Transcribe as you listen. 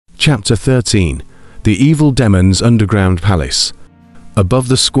Chapter 13. The Evil Demon's Underground Palace. Above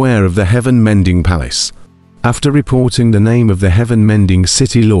the square of the Heaven-Mending Palace. After reporting the name of the Heaven-Mending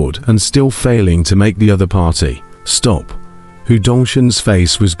City Lord and still failing to make the other party stop, Hu Dongshan's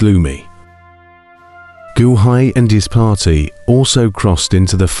face was gloomy. Gu Hai and his party also crossed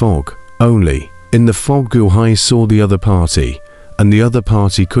into the fog. Only, in the fog Gu Hai saw the other party, and the other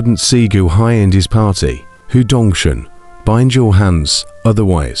party couldn't see Gu Hai and his party. Hu Dongshan, bind your hands,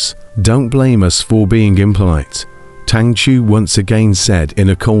 otherwise, don't blame us for being impolite, Tang Chu once again said in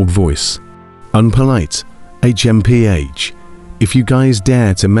a cold voice. Unpolite? HMPH. If you guys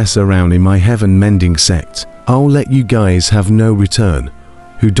dare to mess around in my heaven-mending sect, I'll let you guys have no return,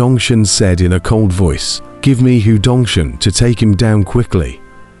 Hu Dongshan said in a cold voice. Give me Hu Dongshan to take him down quickly,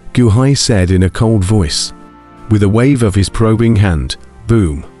 Gu Hai said in a cold voice. With a wave of his probing hand,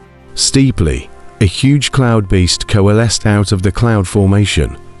 boom. Steeply, a huge cloud beast coalesced out of the cloud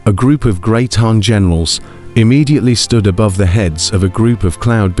formation. A group of Great Han generals immediately stood above the heads of a group of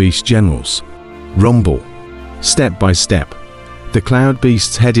cloud beast generals. Rumble. Step by step, the cloud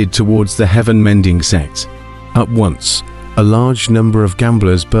beasts headed towards the heaven-mending sect. At once, a large number of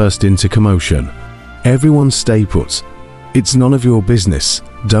gamblers burst into commotion. Everyone stay put. It's none of your business,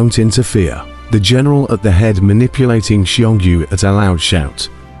 don't interfere. The general at the head manipulating Xiongyu at a loud shout.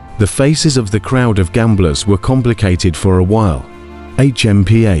 The faces of the crowd of gamblers were complicated for a while.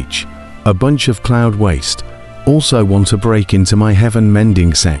 HMPH, a bunch of cloud waste, also want to break into my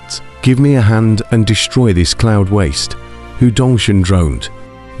heaven-mending sect. Give me a hand and destroy this cloud waste, Hu Dongshan droned.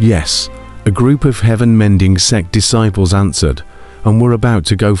 Yes, a group of heaven-mending sect disciples answered, and were about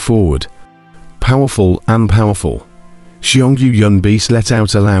to go forward. Powerful and powerful. Xiongyu Yun Beast let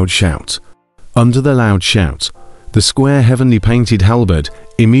out a loud shout. Under the loud shout, the square heavenly painted halberd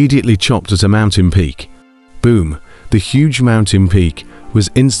immediately chopped at a mountain peak. Boom, the huge mountain peak was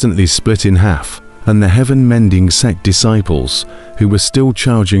instantly split in half, and the heaven-mending sect disciples, who were still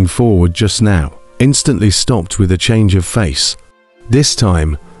charging forward just now, instantly stopped with a change of face. This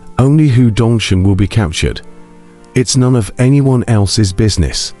time, only Hu Dongshan will be captured. It's none of anyone else's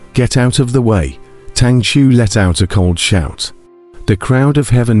business. Get out of the way, Tang Chu let out a cold shout. The crowd of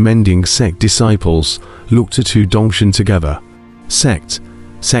heaven-mending sect disciples looked at Hu Dongshan together. Sect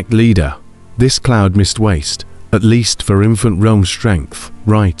leader, this cloud mist waste, at least for infant realm strength,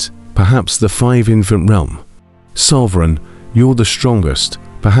 right? Perhaps the 5 infant realm. Sovereign, you're the strongest,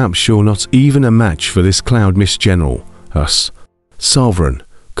 perhaps you're not even a match for this cloud mist general, us. Sovereign,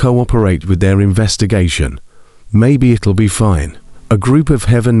 cooperate with their investigation. Maybe it'll be fine. A group of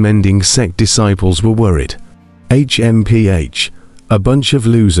heaven-mending sect disciples were worried. HMPH, a bunch of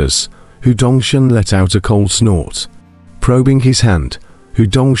losers, Hu Dongshan let out a cold snort. Probing his hand, Hu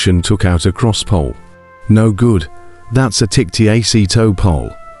Dongshan took out a cross pole. No good, that's a Tiktiac toe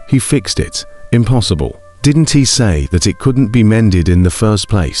pole. He fixed it. Impossible. Didn't he say that it couldn't be mended in the first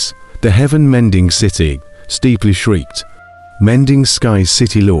place? The heaven-mending city steeply shrieked. Mending Sky's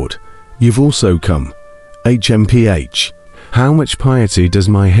city lord, you've also come. HMPH. How much piety does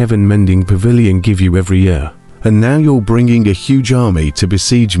my heaven-mending pavilion give you every year? And now you're bringing a huge army to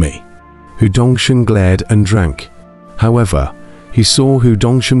besiege me. Hu Dongshan glared and drank. However, he saw Hu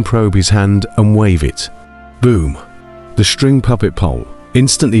Dongshan probe his hand and wave it. Boom. The string puppet pole,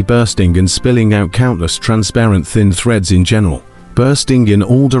 instantly bursting and spilling out countless transparent thin threads in general, bursting in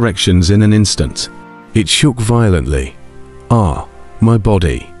all directions in an instant. It shook violently. Ah, my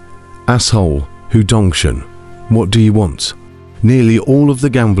body. Asshole, Hu Dongshan. What do you want? Nearly all of the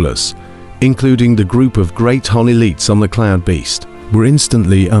gamblers, including the group of Great Han elites on the Cloud Beast, were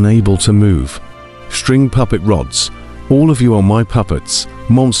instantly unable to move. String puppet rods. All of you are my puppets,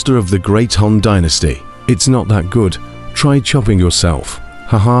 monster of the Great Han dynasty. It's not that good. Try chopping yourself.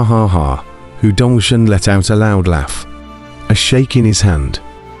 Ha ha ha ha. Hu Dongshan let out a loud laugh. A shake in his hand.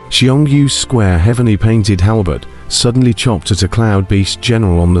 Xiongyu's square heavily painted halberd suddenly chopped at a cloud beast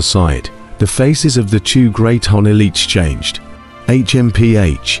general on the side. The faces of the 2 Great Han elites changed.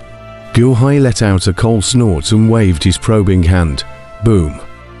 HMPH. Gu Hai let out a cold snort and waved his probing hand. Boom.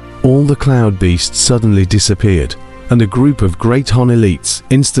 All the cloud beasts suddenly disappeared, and a group of Great Han elites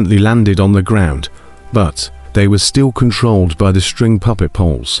instantly landed on the ground, but they were still controlled by the string puppet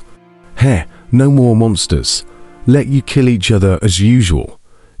poles. Heh, no more monsters. Let you kill each other as usual.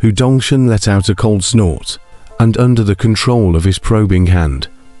 Hu Dongshan let out a cold snort, and under the control of his probing hand,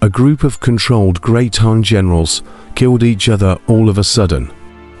 a group of controlled Great Han generals killed each other all of a sudden.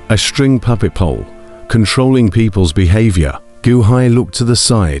 A string puppet pole, controlling people's behavior. Gu Hai looked to the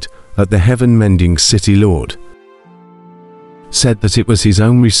side at the heaven-mending city lord. Said that it was his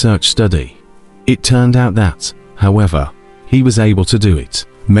own research study. It turned out that, however, he was able to do it.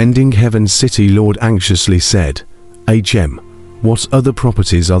 Mending Heaven City Lord anxiously said. What other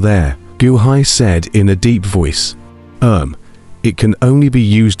properties are there? Gu Hai said in a deep voice. It can only be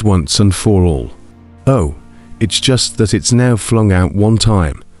used once and for all. Oh, it's just that it's now flung out one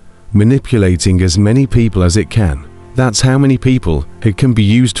time, manipulating as many people as it can. That's how many people it can be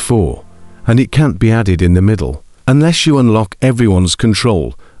used for, and it can't be added in the middle, unless you unlock everyone's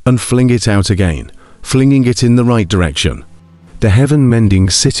control and fling it out again, flinging it in the right direction. The Heaven Mending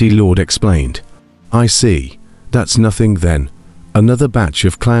City Lord explained. I see. That's nothing then. Another batch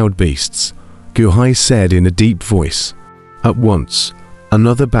of cloud beasts, Gu Hai said in a deep voice. At once,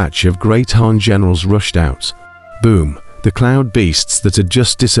 another batch of Great Han generals rushed out. Boom, the cloud beasts that had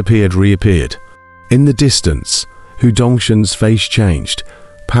just disappeared reappeared. In the distance, Hu Dongshan's face changed,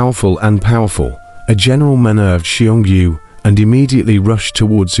 powerful and powerful. A general maneuvered Xiongyu and immediately rushed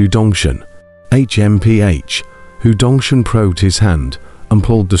towards Hu Dongshan. HMPH, Hu Dongshan probed his hand and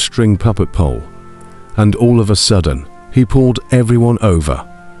pulled the string puppet pole. And all of a sudden, he pulled everyone over.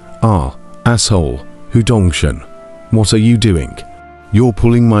 Ah, asshole, Hu Dongshan. What are you doing? You're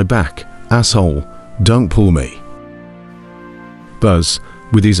pulling my back, asshole, don't pull me. Buzz,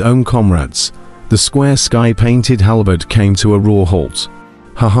 with his own comrades, the square sky-painted halberd came to a raw halt.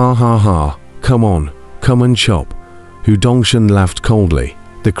 Ha ha ha ha, come on, come and chop. Hu Dongshan laughed coldly.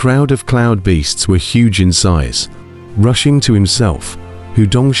 The crowd of cloud beasts were huge in size. Rushing to himself, Hu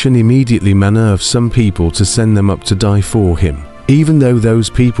Dongshan immediately maneuvered some people to send them up to die for him. Even though those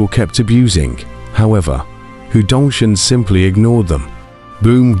people kept abusing, however, Hu Dongshan simply ignored them.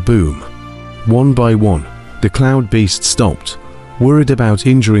 Boom boom. One by one, the cloud beasts stopped, worried about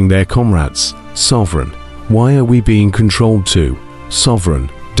injuring their comrades. Sovereign, why are we being controlled too? Sovereign,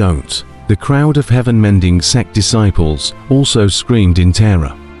 don't. The crowd of Heaven Mending sect disciples also screamed in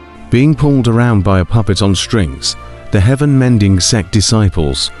terror. Being pulled around by a puppet on strings, the Heaven Mending sect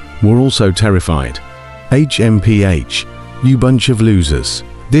disciples were also terrified. HMPH, you bunch of losers.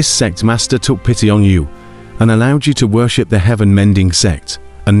 This sect master took pity on you and allowed you to worship the Heaven Mending sect.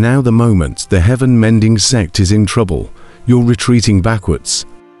 And now the moment the Heaven Mending sect is in trouble, you're retreating backwards.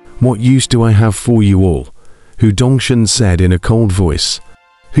 What use do I have for you all? Hu Dongshan said in a cold voice.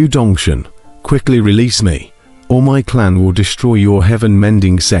 Hu Dongshan, quickly release me, or my clan will destroy your Heaven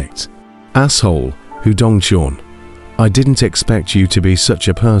Mending sect. Asshole, Hu Dongshan. I didn't expect you to be such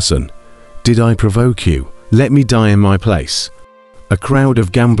a person. Did I provoke you? Let me die in my place. A crowd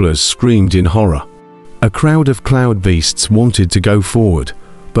of gamblers screamed in horror. A crowd of cloud beasts wanted to go forward,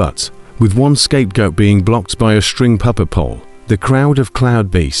 but, with one scapegoat being blocked by a string puppet pole, the crowd of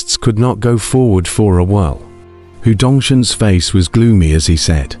cloud beasts could not go forward for a while. Hu Dongshan's face was gloomy as he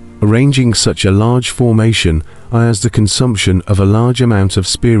said, arranging such a large formation as the consumption of a large amount of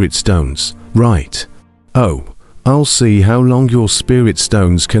spirit stones. Right. Oh, I'll see how long your spirit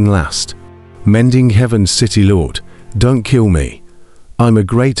stones can last. Mending Heaven City Lord, don't kill me. I'm a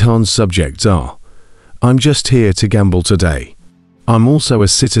Great Han subject. I'm just here to gamble today. I'm also a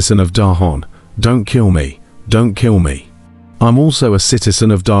citizen of Dahan. Don't kill me. Don't kill me. I'm also a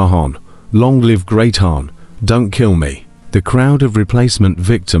citizen of Dahan. Long live Great Han. Don't kill me. The crowd of replacement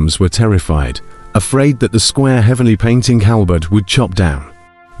victims were terrified, afraid that the square heavenly painting halberd would chop down.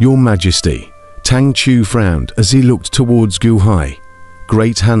 Your Majesty. Tang Chu frowned as he looked towards Gu Hai.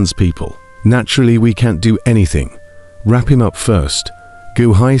 Great Han's people. Naturally we can't do anything. Wrap him up first,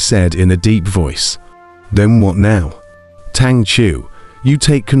 Gu Hai said in a deep voice. Then what now? Tang Chu, you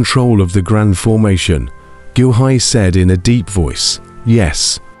take control of the grand formation, Gu Hai said in a deep voice.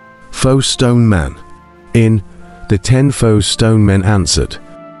 Yes. Faux Stone Man. In. The 10 faux stone men answered.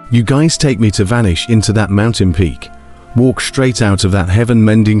 You guys take me to vanish into that mountain peak. Walk straight out of that heaven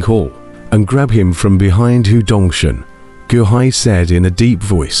mending hall and grab him from behind Hu Dongshan, Gu Hai said in a deep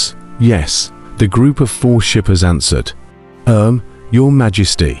voice. Yes. The group of 4 shippers answered. Your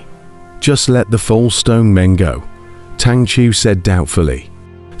Majesty. Just let the false stone men go, Tang Chu said doubtfully.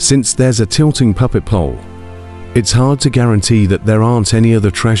 Since there's a tilting puppet pole, it's hard to guarantee that there aren't any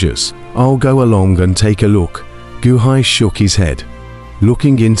other treasures. I'll go along and take a look. Gu Hai shook his head,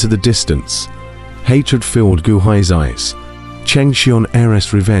 looking into the distance. Hatred filled Gu Hai's eyes. Cheng Xion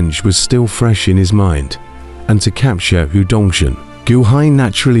heiress revenge was still fresh in his mind, and to capture Hu Dongshan, Gu Hai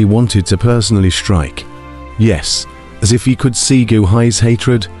naturally wanted to personally strike. Yes, as if he could see Gu Hai's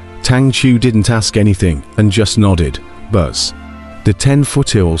hatred, Tang Chu didn't ask anything and just nodded. Buzz. The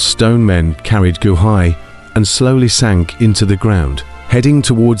 10-foot-tall stone men carried Gu Hai and slowly sank into the ground, heading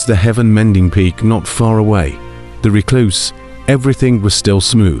towards the heaven mending peak not far away. The recluse, everything was still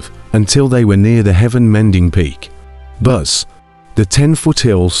smooth until they were near the heaven mending peak. Buzz. The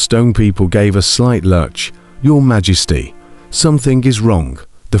 10-foot-tall stone people gave a slight lurch. Your Majesty, something is wrong.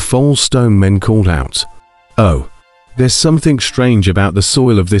 The Foal Stone men called out. "Oh, there's something strange about the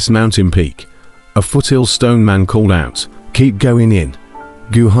soil of this mountain peak," a foothill stone man called out. "Keep going in,"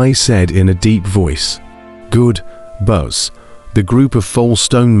 Gu Hai said in a deep voice. "Good, Buzz." The group of Foal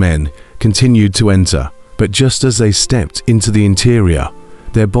Stone men continued to enter, but just as they stepped into the interior,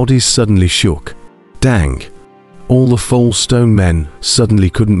 their bodies suddenly shook. Dang! All the Foal Stone men suddenly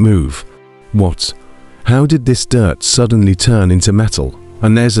couldn't move. What? How did this dirt suddenly turn into metal?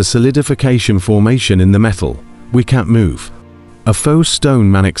 And there's a solidification formation in the metal. We can't move, a Foal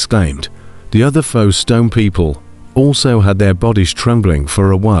Stone man exclaimed. The other Foal Stone people also had their bodies trembling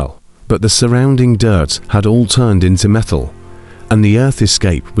for a while, but the surrounding dirt had all turned into metal, and the earth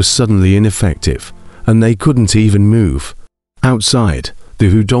escape was suddenly ineffective, and they couldn't even move. Outside, the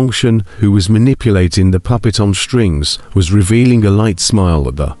Hudongshan, who was manipulating the puppet on strings, was revealing a light smile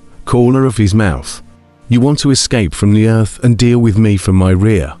at the corner of his mouth. "You want to escape from the earth and deal with me from my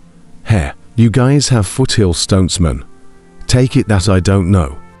rear? Heh, you guys have foothill stonesmen. Take it that I don't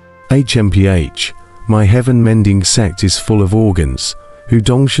know. HMPH, my heaven-mending sect is full of organs,"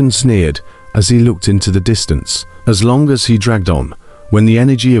 Hudongshan sneered as he looked into the distance. As long as he dragged on, when the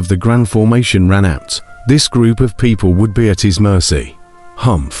energy of the Grand Formation ran out, this group of people would be at his mercy.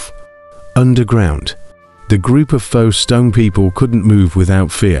 Humph. Underground. The group of Foal Stone people couldn't move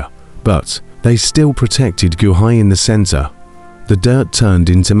without fear, but they still protected Gu Hai in the center. The dirt turned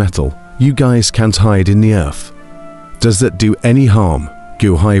into metal. "You guys can't hide in the earth." "Does that do any harm?"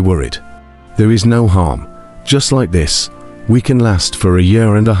 Gu Hai worried. "There is no harm. Just like this, we can last for a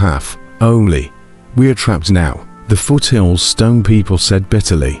year and a half, only. We are trapped now," the Foothill Stone people said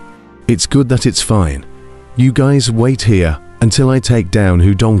bitterly. "It's good that it's fine. You guys wait here until I take down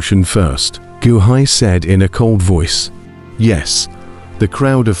Hudongshan first," Gu Hai said in a cold voice. "Yes," the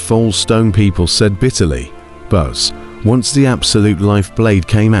crowd of Foal Stone people said bitterly. Buzz. Once the absolute life blade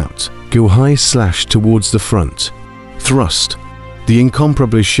came out, Gu Hai slashed towards the front. Thrust. The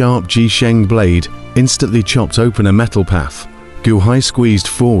incomparably sharp Ji Sheng blade instantly chopped open a metal path. Gu Hai squeezed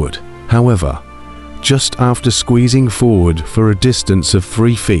forward, however, just after squeezing forward for a distance of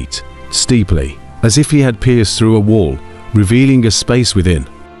 3 feet, steeply, as if he had pierced through a wall, revealing a space within.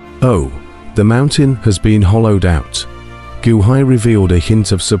 "Oh, the mountain has been hollowed out." Gu Hai revealed a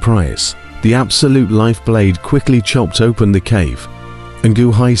hint of surprise. The absolute life blade quickly chopped open the cave, and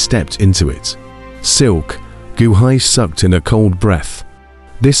Gu Hai stepped into it. Silk. Gu Hai sucked in a cold breath.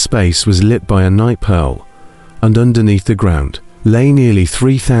 This space was lit by a night pearl, and underneath the ground lay nearly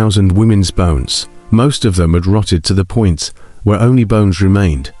 3,000 women's bones. Most of them had rotted to the point where only bones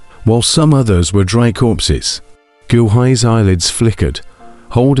remained, while some others were dry corpses. Gu Hai's eyelids flickered.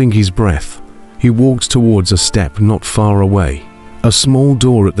 Holding his breath, he walked towards a step not far away. A small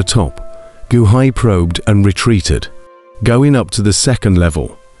door at the top. Gu Hai probed and retreated, going up to the second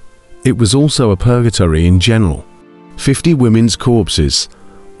level. It was also a purgatory in general. 50 women's corpses.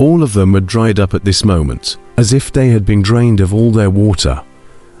 All of them had dried up at this moment, as if they had been drained of all their water,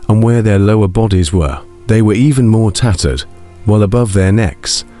 and where their lower bodies were, they were even more tattered, while above their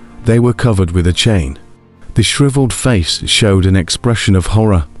necks, they were covered with a chain. The shriveled face showed an expression of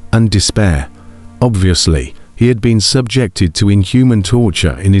horror and despair. Obviously, he had been subjected to inhuman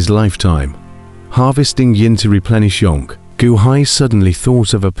torture in his lifetime. Harvesting yin to replenish yang, Gu Hai suddenly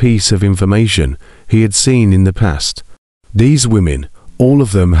thought of a piece of information he had seen in the past. These women, all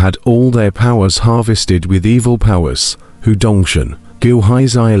of them had all their powers harvested with evil powers. Hudongshan. Gu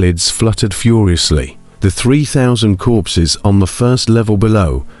Hai's eyelids fluttered furiously. The 3,000 corpses on the first level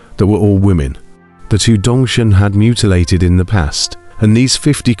below that were all women that Hudongshan had mutilated in the past, and these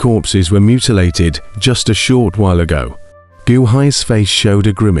 50 corpses were mutilated just a short while ago. Gu Hai's face showed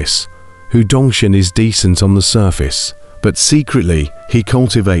a grimace. Hudongshan is decent on the surface, but secretly he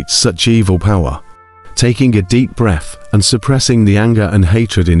cultivates such evil power. Taking a deep breath and suppressing the anger and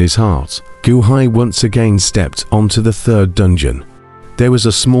hatred in his heart, Gu Hai once again stepped onto the third dungeon. There was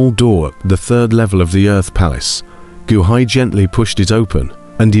a small door at the third level of the Earth Palace. Gu Hai gently pushed it open,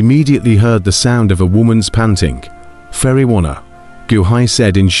 and immediately heard the sound of a woman's panting. "Feriwana," Gu Hai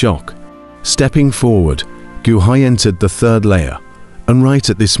said in shock. Stepping forward, Gu Hai entered the third layer, and right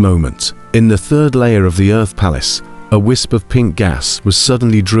at this moment, in the third layer of the Earth Palace, a wisp of pink gas was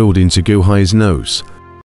suddenly drilled into Gu Hai's nose,